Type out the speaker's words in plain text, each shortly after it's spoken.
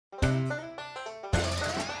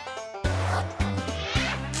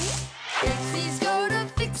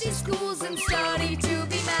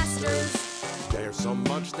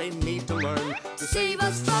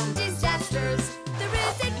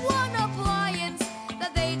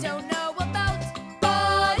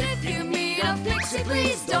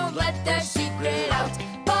let their secret out.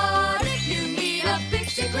 But if you meet a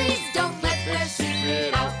Fixie, please don't let their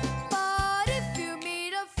secret out. But if you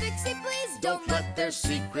meet a Fixie, please don't let their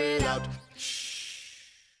secret out. Shh.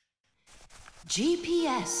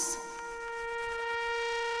 GPS.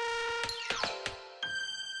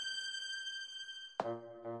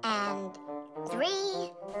 And 3,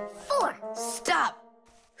 4. Stop.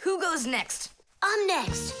 Who goes next? I'm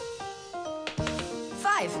next.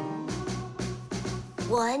 5.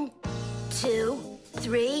 1, 2,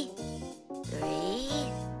 3. 3.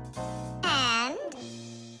 And...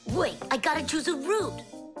 Wait, I gotta choose a route.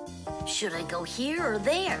 Should I go here or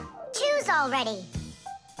there? Choose already.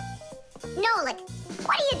 Nolik,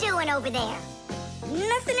 what are you doing over there?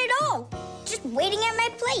 Nothing at all. Just waiting at my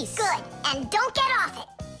place. Good, and don't get off it.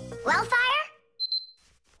 Wellfire?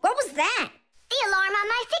 What was that? The alarm on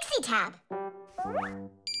my Fixie tab.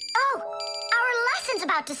 Oh, our lesson's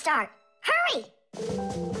about to start. Hurry!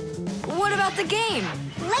 What about the game?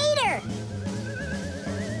 Later!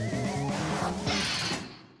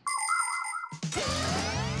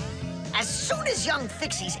 As soon as young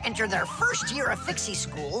Fixies enter their first year of Fixie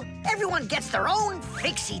school, everyone gets their own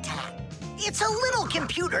Fixie tab. It's a little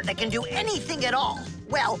computer that can do anything at all.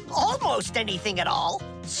 Well, almost anything at all.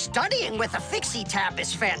 Studying with a Fixie tab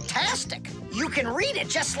is fantastic. You can read it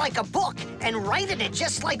just like a book and write in it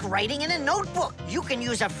just like writing in a notebook. You can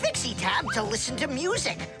use a Fixie tab to listen to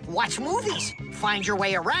music, watch movies, find your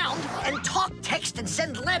way around, and talk, text, and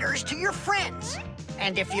send letters to your friends.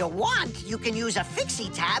 And if you want, you can use a Fixie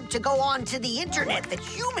tab to go on to the internet that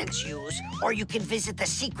humans use, or you can visit the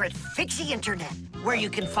secret Fixie internet, where you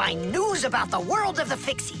can find news about the world of the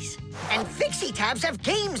Fixies. And Fixie tabs have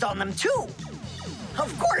games on them, too.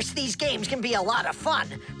 Of course, these games can be a lot of fun,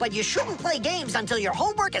 but you shouldn't play games until your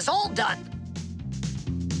homework is all done.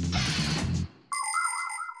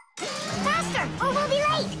 Faster, or we'll be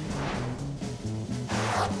late!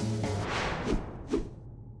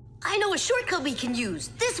 I know a shortcut we can use.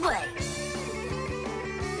 This way.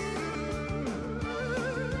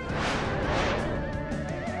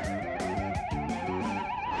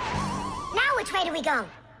 Now which way do we go?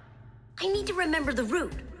 I need to remember the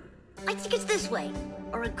route. I think it's this way,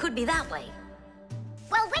 or it could be that way.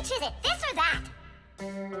 Well, which is it, this or that?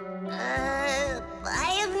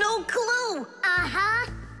 I have no clue. Uh-huh.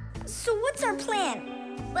 So what's our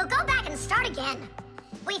plan? We'll go back and start again.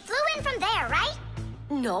 We flew in from there, right?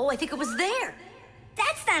 No, I think it was there.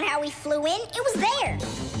 That's not how we flew in. It was there.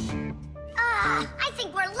 I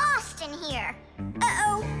think we're lost in here.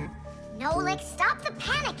 Uh-oh. Nolik, stop the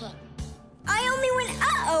panicking. I only went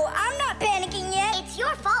uh-oh. I'm not panicking yet. It's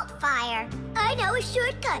your fault, Fire. I know a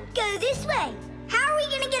shortcut. Go this way. How are we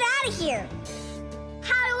gonna get out of here?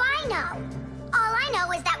 How do I know? All I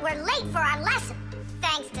know is that we're late for our lesson.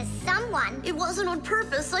 Thanks to someone. It wasn't on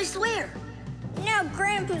purpose, I swear. Now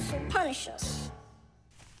Grandpa's will punish us.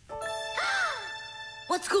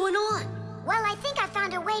 What's going on? Well, I think I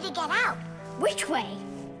found a way to get out. Which way?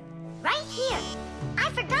 Right here. I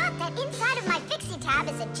forgot that inside of my Fixie tab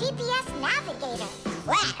is a GPS navigator.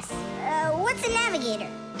 Class. What's a navigator?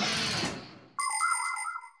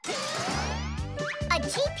 A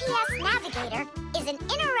GPS navigator is an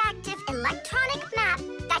interactive electronic map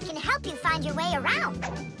that can help you find your way around.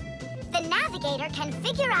 The navigator can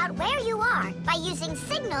figure out where you are by using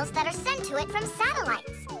signals that are sent to it from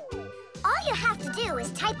satellites. All you have to do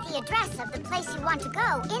is type the address of the place you want to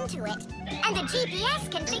go into it, and the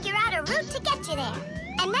GPS can figure out a route to get you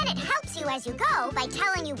there. And then it helps you as you go by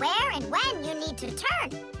telling you where and when you need to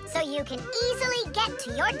turn, so you can easily get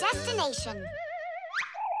to your destination.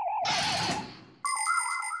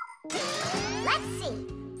 Let's see.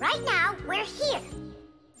 Right now, we're here.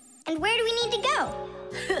 And where do we need to go?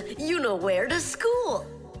 You know where, to school.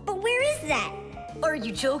 But where is that? Are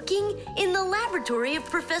you joking? In the laboratory of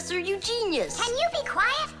Professor Eugenius. Can you be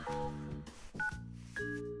quiet?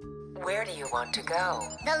 Where do you want to go?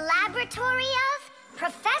 The laboratory of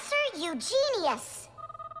Professor Eugenius.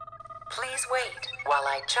 Please wait while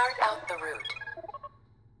I chart out the route.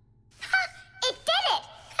 Ha! It did it!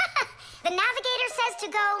 The navigator says to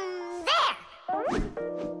go there.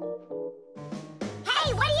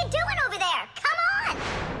 Hey, what are you doing over there? Come on!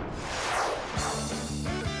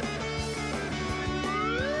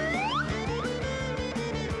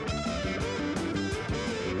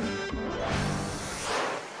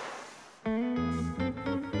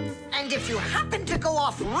 And if you happen to go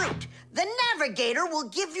off route, the navigator will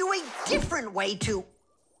give you a different way to...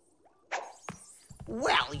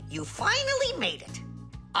 Well, you finally made it.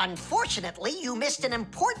 Unfortunately, you missed an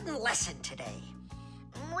important lesson today.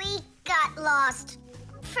 We got lost.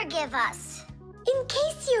 Forgive us. In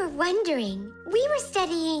case you're wondering, we were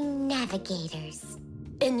studying navigators.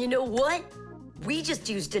 And you know what? We just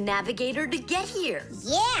used a navigator to get here.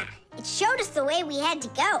 Yeah, it showed us the way we had to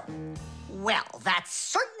go. Well, that's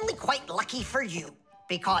certainly quite lucky for you,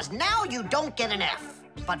 because now you don't get an F.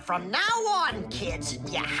 But from now on, kids,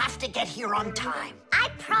 you have to get here on time. I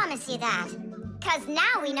promise you that. 'Cause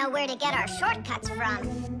now we know where to get our shortcuts from.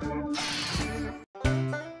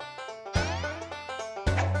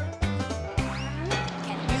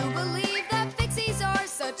 Can you believe that Fixies are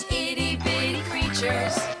such itty-bitty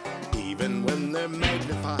creatures? Even when they're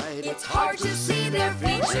magnified, It's hard to see their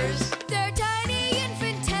features. They're tiny,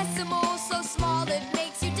 infinitesimal, so small it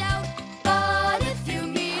makes you doubt. But if you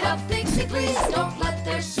meet a Fixie, please don't let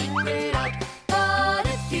their secret out. But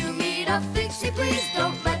if you meet a Fixie, please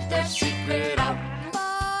don't let their secret out.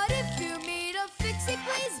 But if you meet a Fixie,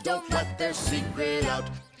 please don't let their secret out.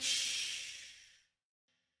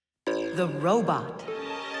 The robot.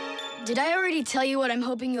 Did I already tell you what I'm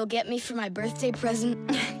hoping you'll get me for my birthday present?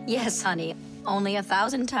 Yes, honey. Only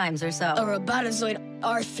 1,000 times or so. A Robotazoid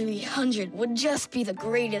R300 would just be the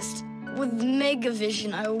greatest. With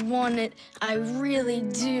Megavision, I want it. I really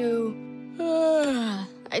do.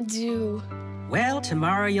 I do. Well,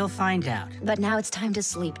 tomorrow you'll find out. But now it's time to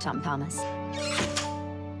sleep, Tom Thomas.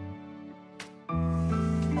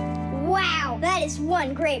 Wow, that is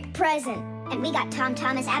one great present. And we got Tom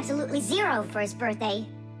Thomas absolutely 0 for his birthday.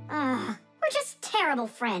 We're just terrible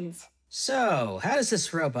friends. So, how does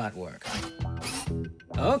this robot work?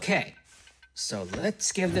 Okay, so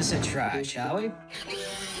let's give this a try, shall we?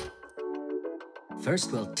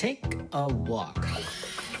 First, we'll take a walk.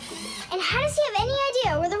 And how does he have any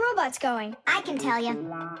idea where the robot's going? I can tell you.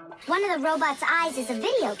 One of the robot's eyes is a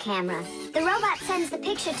video camera. The robot sends the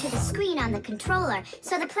picture to the screen on the controller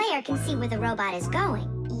so the player can see where the robot is going.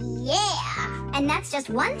 Yeah! And that's just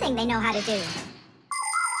one thing they know how to do.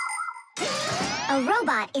 A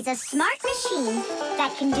robot is a smart machine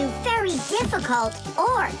that can do very difficult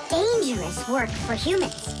or dangerous work for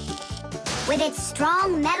humans. With its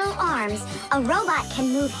strong metal arms, a robot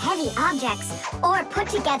can move heavy objects or put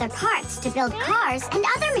together parts to build cars and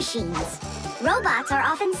other machines. Robots are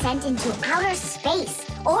often sent into outer space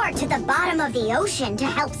or to the bottom of the ocean to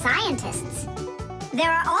help scientists.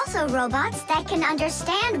 There are also robots that can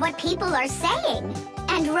understand what people are saying,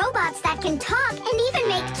 and robots that can talk and even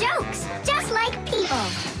make jokes, just like people.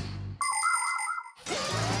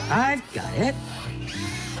 I've got it.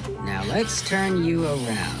 Now let's turn you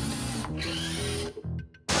around.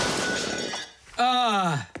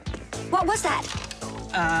 What was that?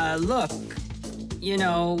 Look. You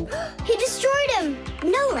know... He destroyed him!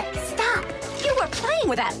 Nolik, stop! You were playing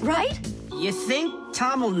with that, right? You think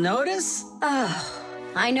Tom will notice?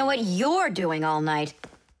 I know what you're doing all night.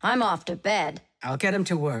 I'm off to bed. I'll get him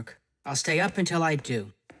to work. I'll stay up until I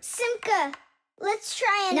do. Simka, let's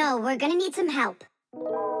try and... No, we're gonna need some help.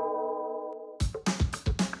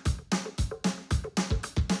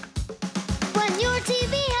 When your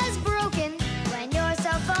TV has broken, when your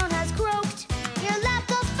cell phone has croaked, your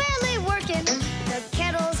laptop's barely working, the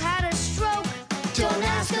kettle's had a stroke. Don't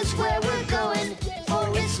ask us where we're going, for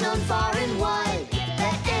it's known far and wide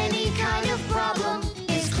that any kind of problem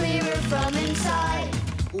is clearer from inside.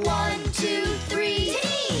 1, 2, 3.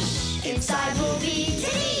 Inside will be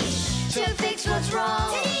to fix what's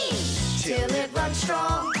wrong, till it runs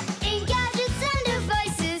strong. In gadgets and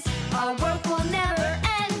devices, Our work will never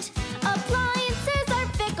end. appliances are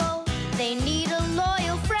fickle. They need a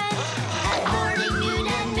loyal friend at morning, noon,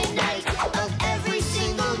 and midnight of every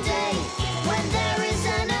single day. When there is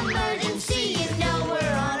an emergency, you know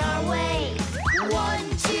we're on our way.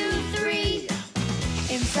 1, 2, 3.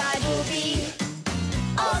 Inside will be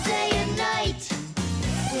all day and night.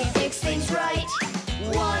 We fix things right.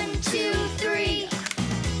 1, 2, 3.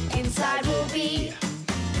 Inside will be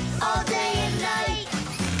all day and night.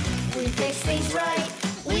 We fix things right.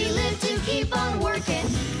 We live to keep on working,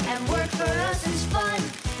 and work for us is fun.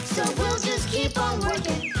 So we'll just keep on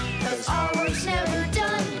working, 'cause our work's never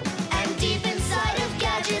done. And deep inside of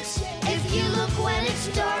gadgets, if you look when it's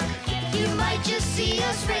dark, you might just see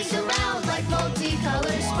us race around like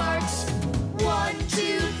multicolored sparks. 1,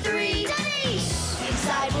 2, 3.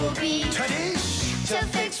 Inside will be to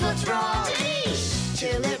fix what's wrong,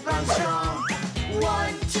 till it runs strong.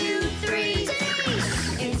 1, 2, 3.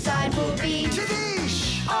 Inside will be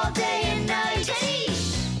all day and night.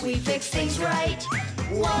 We fix things right.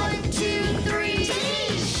 1, 2, 3.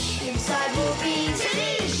 Inside will be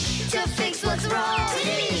to fix what's wrong,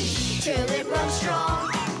 till it runs strong.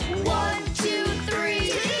 1, 2,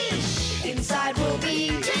 3. Inside will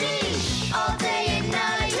be all day and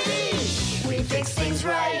night. We fix things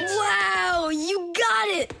right. Wow, you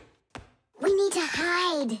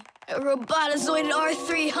robotizoid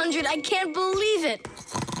R300. I can't believe it.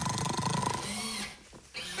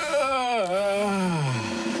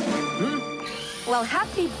 Well,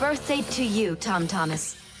 happy birthday to you, Tom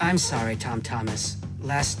Thomas. I'm sorry, Tom Thomas.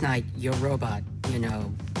 Last night, your robot,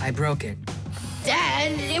 I broke it.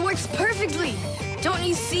 Dad, it works perfectly. Don't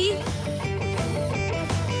you see?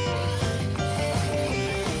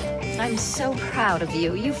 I'm so proud of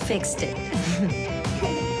you. You fixed it.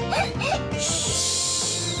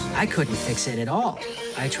 I couldn't fix it at all.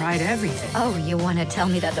 I tried everything. Oh, you want to tell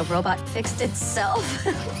me that the robot fixed itself?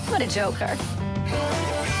 What a joker.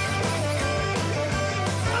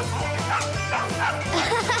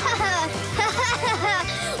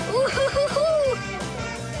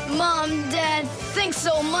 Mom, Dad, thanks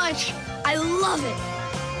so much. I love it.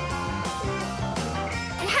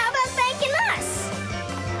 And how about thanking us?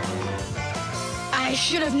 I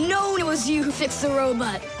should have known it was you who fixed the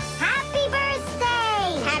robot. Happy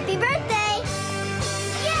birthday! Happy birthday!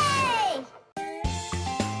 Yay!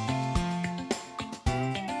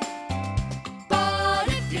 But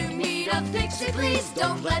if you meet a Fixie, please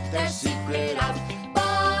don't let their secret out.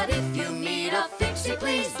 But if you meet a Fixie,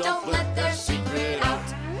 please don't let their secret out.